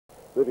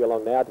Moving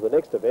along now to the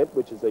next event,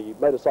 which is the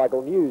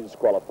Motorcycle News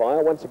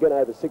qualifier. Once again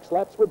over 6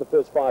 laps with the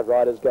first 5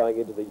 riders going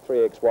into the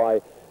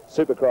 3XY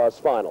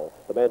Supercross final.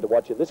 The man to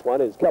watch in this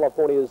one is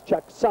California's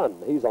Chuck Sun.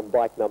 He's on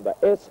bike number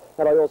S,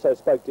 and I also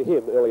spoke to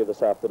him earlier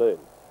this afternoon.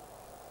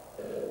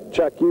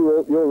 Chuck,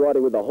 you're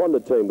riding with the Honda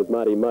team with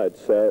Marty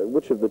Moats.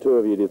 Which of the two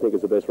of you do you think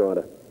is the best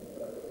rider?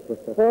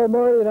 Well,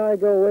 Marty and I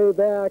go way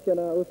back, and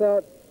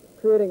without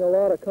creating a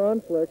lot of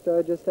conflict,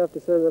 I just have to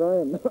say that I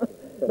am not.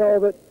 No,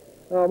 but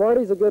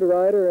Marty's a good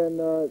rider, and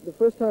the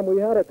first time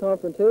we had a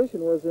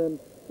confrontation was in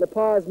La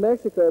Paz,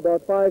 Mexico,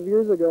 about 5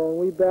 years ago, and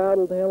we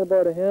battled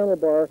handlebar to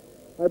handlebar.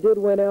 I did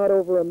win out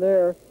over him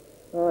there.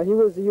 He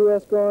was the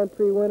U.S. Grand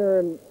Prix winner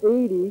in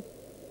 80.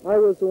 I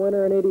was the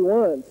winner in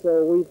 81,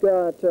 so we've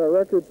got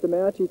records to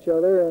match each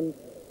other, and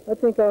I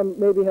think I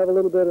maybe have a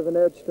little bit of an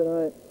edge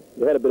tonight.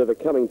 You had a bit of a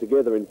coming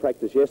together in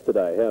practice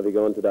yesterday. How have you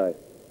gone today?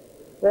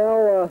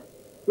 Well,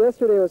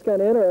 yesterday was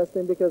kind of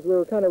interesting because we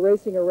were kind of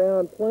racing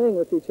around playing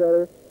with each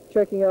other,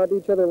 checking out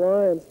each other's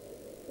lines,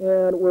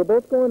 and we're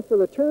both going for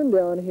the turn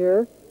down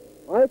here.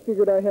 I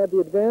figured I had the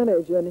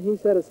advantage, and he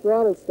said his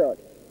throttle stuck,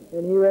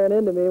 and he ran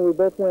into me, and we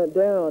both went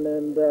down,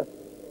 and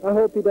I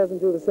hope he doesn't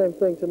do the same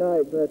thing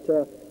tonight, but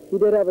he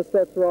did have a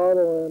stuck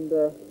throttle,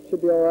 and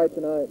should be all right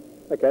tonight.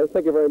 Okay,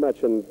 thank you very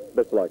much, and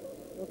best of luck.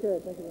 Okay,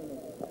 thank you very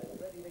much.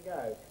 Ready to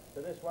go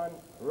for this one,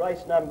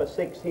 race number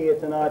 6 here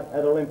tonight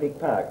at Olympic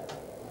Park.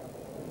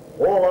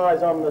 All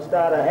eyes on the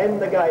starter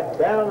and the gate,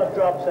 down it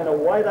drops and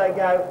away they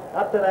go,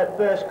 up to that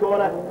first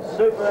corner,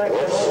 super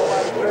action all the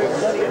way through,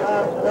 plenty of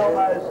arms and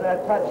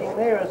elbows touching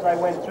there as they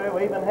went through,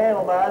 even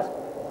handlebars,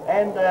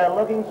 and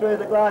looking through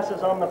the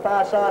glasses on the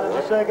far side of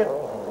the circuit,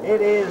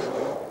 it is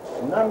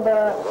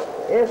number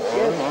S,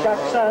 yes, Chuck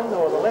Sun,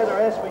 or the letter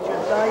S we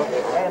should say,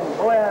 and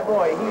boy oh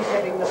boy, he's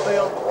heading the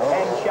field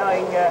and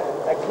showing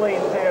a clean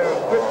pair of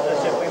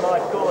gripness, if we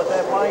might call it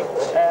that way,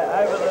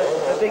 over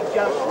the big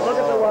jump. Look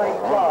at the way he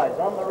flies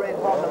on the red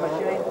Honda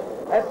machine,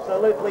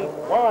 absolutely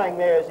flying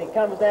there as he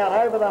comes down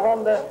over the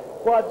Honda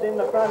quads in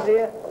the front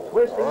here,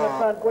 twisting the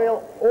front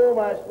wheel,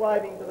 almost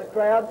waving to the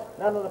crowd.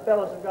 None of the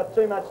fellas have got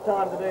too much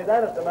time to do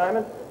that at the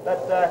moment,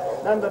 but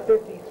number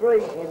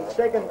 53 in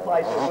second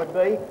place it would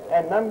be,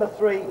 and number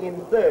 3 in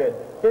third.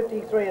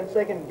 53 in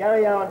second,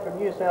 Gary Owen from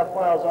New South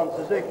Wales on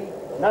Suzuki.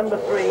 Number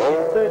 3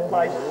 in third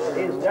place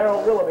is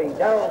Darryl Willoughby,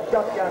 Darryl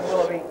Shotgun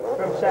Willoughby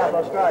from South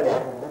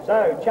Australia.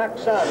 So Chuck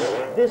Sun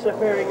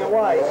disappearing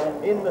away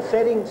in the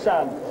setting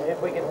sun, if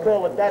we could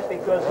call it that,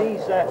 because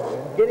he's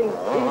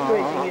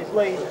increasing his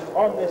lead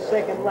on this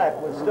second lap,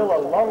 with still a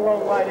long,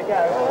 long way to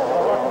go, and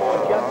a lot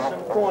more jumps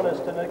and corners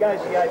to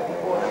negotiate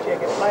before the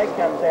checkered flag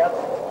comes out.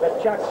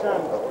 But Chuck Sun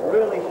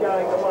really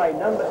showing the way.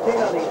 Number 10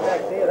 on his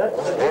back there,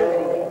 that's the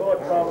jersey he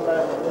bought from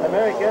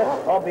America,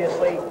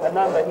 obviously a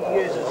number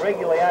he uses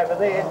regularly over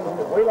there.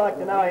 We like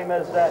to know him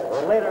as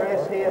letter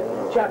S here,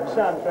 Chuck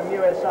Sun from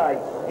USA.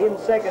 In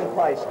second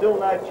place, still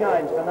no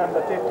change for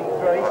number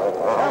 53.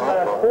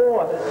 Number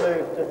 4 has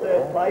moved to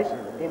third place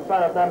in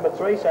front of number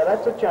 3, so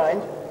that's a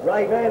change.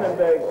 Ray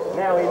Vandenberg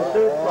now in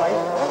third place.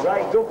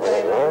 Ray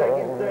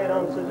Vandenberg in third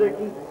on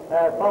Suzuki,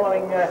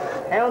 following,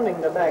 hounding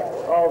the back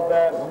of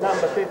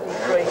number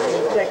 53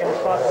 in second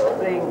spot,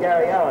 being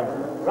Gary Owen.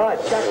 Right,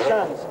 Chuck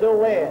Sun still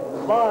there,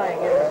 flying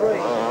in the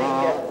breeze.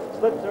 He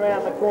slips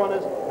around the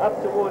corners up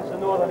towards the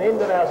northern end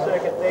of our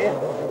circuit there,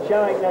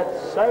 showing that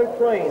so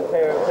clean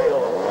pair of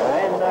wheels.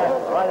 And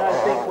I don't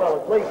think,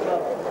 well, at least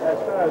not as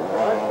far as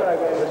my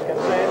program is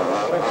concerned,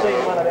 we've seen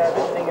one of our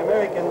visiting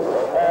Americans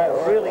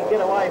really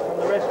get away from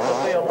the rest of the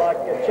field like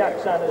Chuck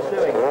Sun is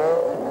doing.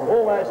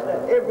 Almost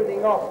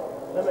everything off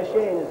the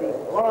machine as he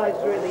flies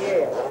through the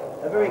air.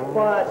 A very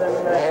quiet and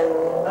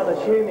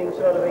unassuming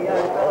sort of a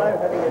young fellow.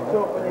 Having a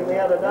talk with him the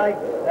other day,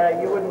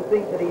 you wouldn't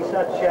think that he's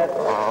such a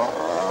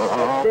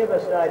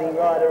devastating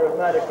rider of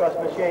motocross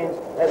machines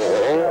as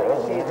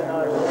is here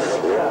tonight.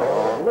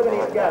 Look at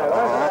him go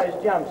over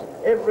those jumps,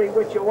 every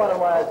which or what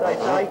away, as they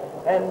say,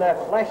 and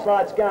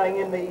flashlights going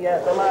in the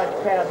large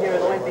crowd here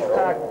at Olympic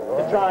Park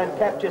to try and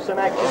capture some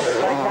action to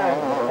take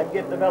home and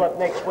get developed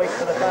next week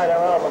for the photo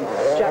album.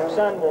 Chuck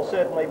Sun will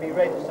certainly be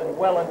registered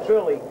well and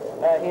truly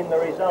in the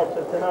results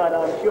of tonight,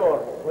 I'm sure,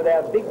 with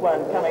our big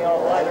one coming on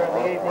later in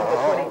the evening, the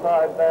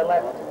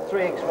 25-lap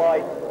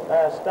 3XY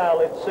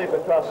Starlift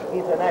Supercross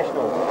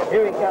International.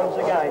 Here he comes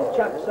again,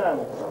 Chuck Sun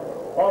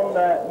on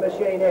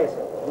machine S.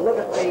 Look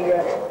at the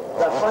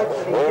height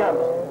that he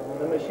jumps.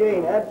 The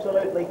machine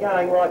absolutely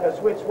going like a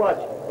Swiss watch.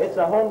 It's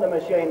a Honda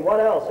machine. What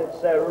else?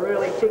 It's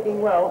really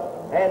ticking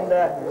well. And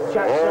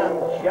Chuck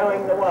Sun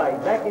showing the way.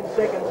 Back in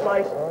second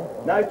place,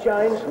 no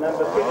change.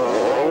 Number 50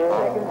 in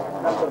second.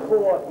 Number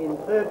 4 in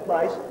third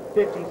place.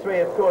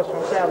 53, of course,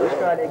 from South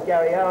Australia,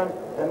 Gary Owen.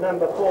 And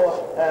number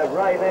 4,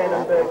 Ray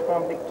Vandenberg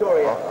from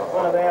Victoria.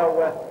 One of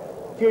our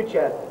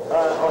future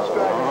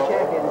Australian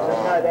champions,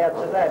 there's no doubt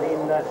to that, in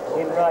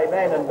Ray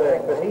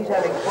Vandenberg. But he's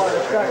having quite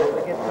a struggle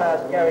to get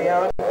past Gary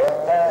Owen.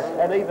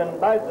 and even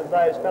both of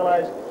those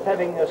fellows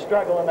having a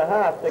struggle and a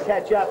half to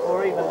catch up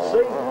or even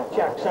see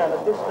Chuck Sun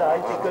at this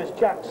stage, because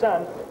Chuck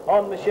Sun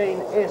on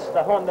machine S,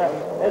 the Honda,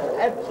 has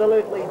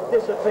absolutely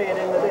disappeared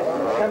in the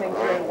distance, coming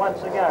through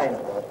once again.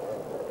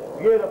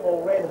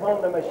 Beautiful red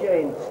Honda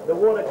machine, the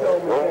water cool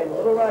machine,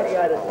 little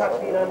radiator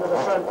tucked in under the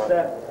front,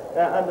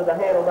 under the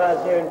handlebars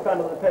there in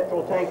front of the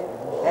petrol tank,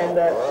 and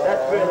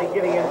that's really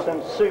giving him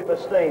some super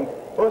steam.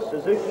 Of course,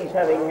 Suzuki's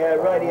having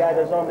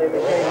radiators on their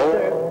machines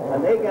too,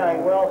 and they're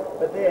going well,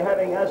 but they're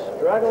having a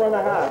struggle and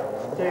a half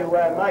to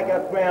make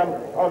up ground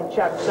on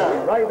Chuck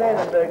Sun. Ray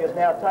Vandenberg has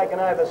now taken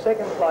over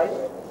second place,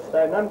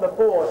 so number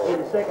 4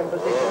 in second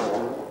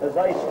position as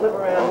they slip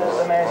around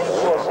this demanding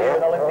course here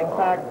at Olympic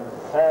Park.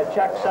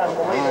 Chuck Sun,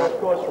 the leader, of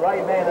course,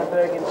 Ray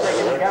Vandenberg in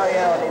second, Gary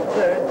Owen in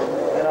third,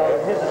 and I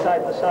would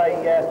hesitate to say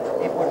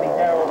it would be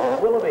Darryl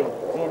Willoughby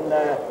in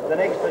the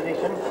next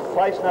position,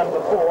 place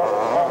number 4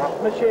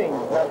 on machine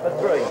number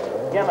 3,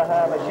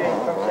 Yamaha machine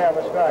from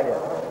South Australia.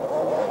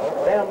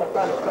 Down the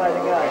front straight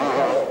again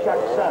comes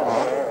Chuck Sun,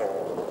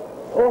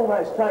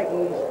 almost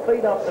taking his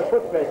feet off the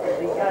footrest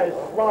as he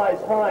flies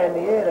high in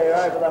the air there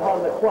over the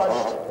Honda quad,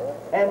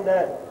 and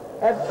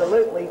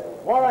absolutely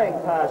flying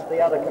past the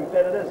other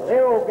competitors.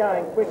 They're all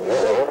going quickly,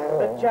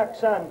 but Chuck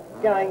Sun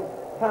going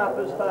half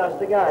as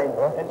fast again,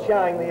 and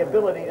showing the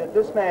ability that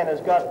this man has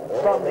got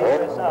from the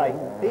USA.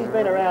 He's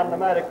been around the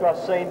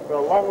motocross scene for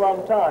a long,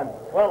 long time.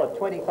 Well, at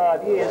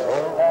 25 years,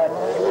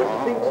 you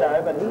wouldn't think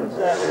so, but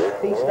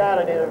he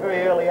started at a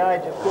very early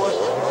age, of course,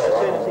 as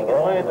soon as he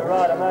could learn to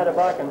ride a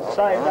motorbike, and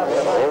saved up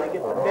the money to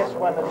get the best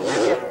one that he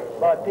could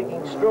get by picking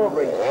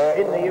strawberries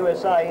in the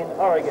USA in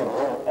Oregon.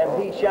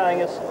 And he's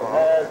showing us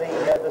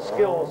the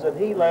skills that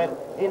he learned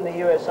in the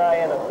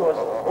USA, and of course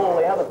all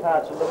the other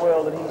parts of the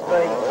world that he's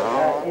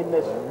been in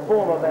this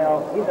form of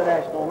our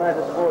international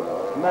motorsport,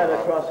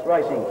 motocross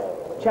racing.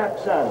 Chuck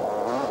Sun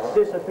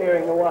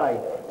disappearing away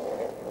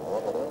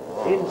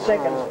in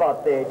second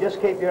spot there.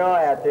 Just keep your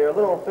eye out there a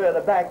little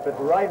further back, but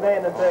Ray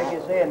Vandenberg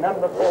is there,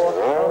 number 4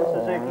 on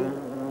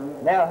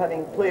Suzuki, now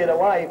having cleared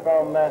away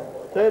from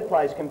third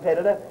place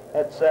competitor.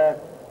 That's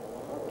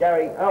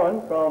Gary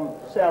Owen from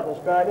South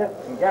Australia,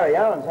 and Gary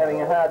Owen's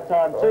having a hard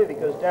time too,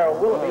 because Darryl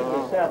Willoughby,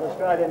 his South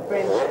Australian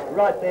friend,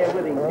 right there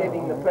with him,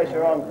 keeping the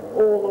pressure on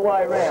all the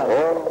way round.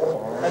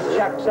 And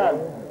Chuck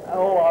Sun,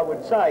 I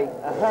would say,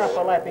 a half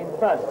a lap in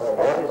front of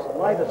this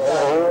latest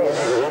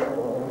start.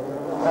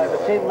 Over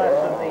 10 laps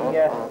of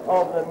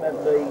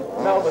the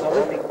Melbourne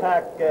Olympic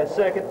Park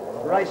circuit.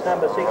 Race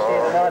number 6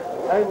 here tonight,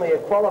 only a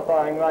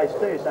qualifying race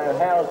too, so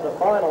how's the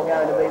final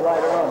going to be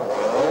later on?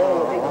 All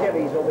the big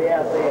heavies will be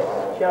out there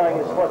showing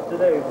us what to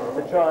do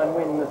to try and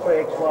win the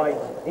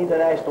 3XY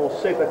International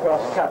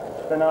Supercross Cup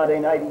for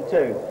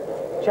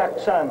 1982. Chuck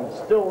Sun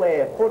still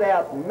there, put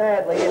out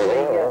madly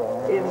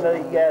in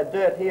the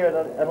dirt here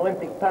at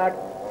Olympic Park.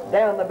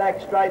 Down the back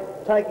straight,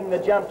 taking the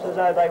jumps as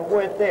though they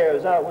weren't there,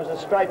 as though it was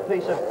a straight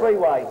piece of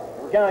freeway.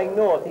 Going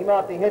north, he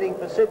might be heading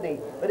for Sydney,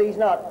 but he's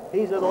not.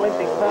 He's at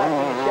Olympic Park,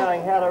 he's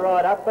showing how to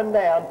ride up and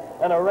down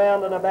and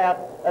around and about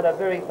at a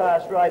very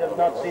fast rate of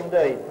knots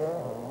indeed.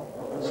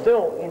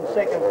 Still in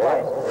second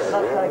place,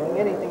 not taking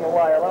anything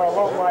away, although a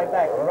long way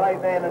back. Ray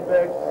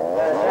Vandenberg,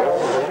 Darryl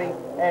Willoughby,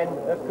 and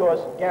of course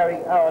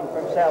Gary Owen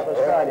from South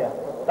Australia.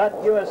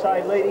 But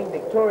USA leading,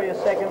 Victoria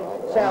second,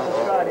 South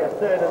Australia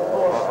third and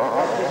fourth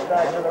at this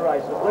stage of the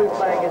race. The blue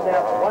flag is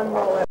out, one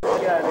more lap to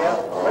go now.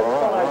 Let's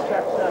follow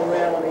Chuck Sun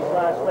round on his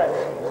last lap.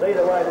 See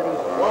the way that he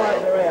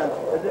flies around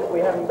as if we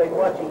haven't been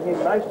watching him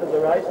most of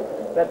the race,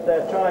 but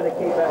trying to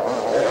keep an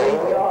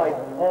easy eye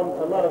on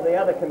a lot of the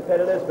other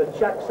competitors. But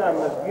Chuck Sun,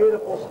 the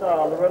beautiful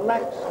style, the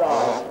relaxed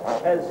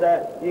style, as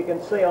you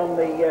can see on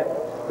the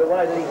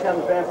way that he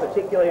comes around,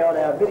 particularly on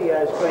our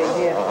video screen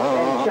here.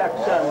 And Chuck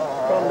Sun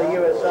from the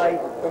USA,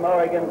 from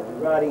Oregon,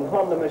 riding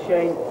Honda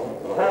machine,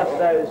 past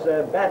those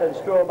battered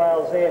straw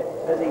bales there,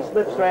 as he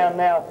slips round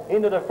now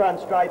into the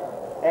front straight,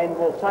 and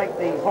will take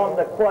the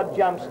Honda quad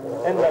jumps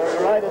in the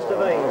greatest of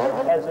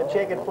ease, as the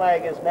checkered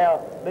flag is now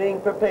being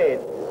prepared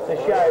to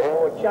show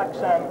for Chuck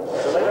Sun,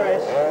 the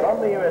letter S from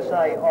the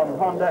USA on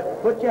Honda.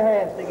 Put your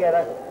hands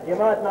together. You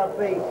might not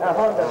be a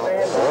Honda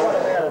fan, but what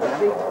about it? A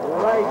big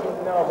raging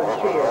Melbourne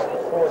cheer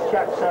for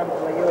Chuck Sun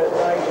from the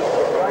USA.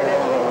 Great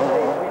effort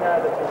indeed. We know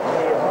that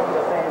there's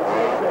Honda fans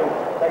here too,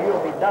 so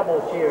you'll be double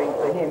cheering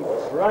for him.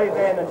 Ray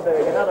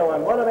Vandenberg, another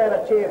one. What about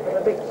a cheer for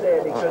the Vicks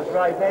there? Because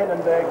Ray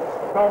Vandenberg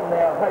from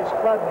our host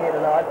club here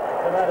tonight,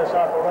 the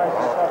Motorcycle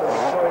Racing Club of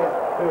Victoria,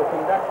 who are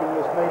conducting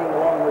this meeting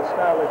along with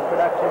Starlift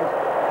Productions,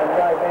 and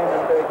Ray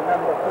Vandenberg,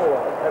 number 4,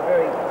 a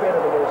very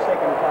creditable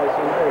second place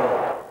indeed.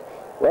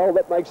 Well,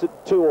 that makes it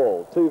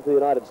 2-all. 2 for the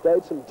United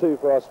States and 2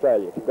 for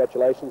Australia.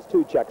 Congratulations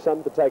to Chuck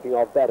Sun for taking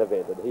off that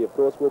event, and he, of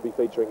course, will be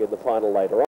featuring in the final later on.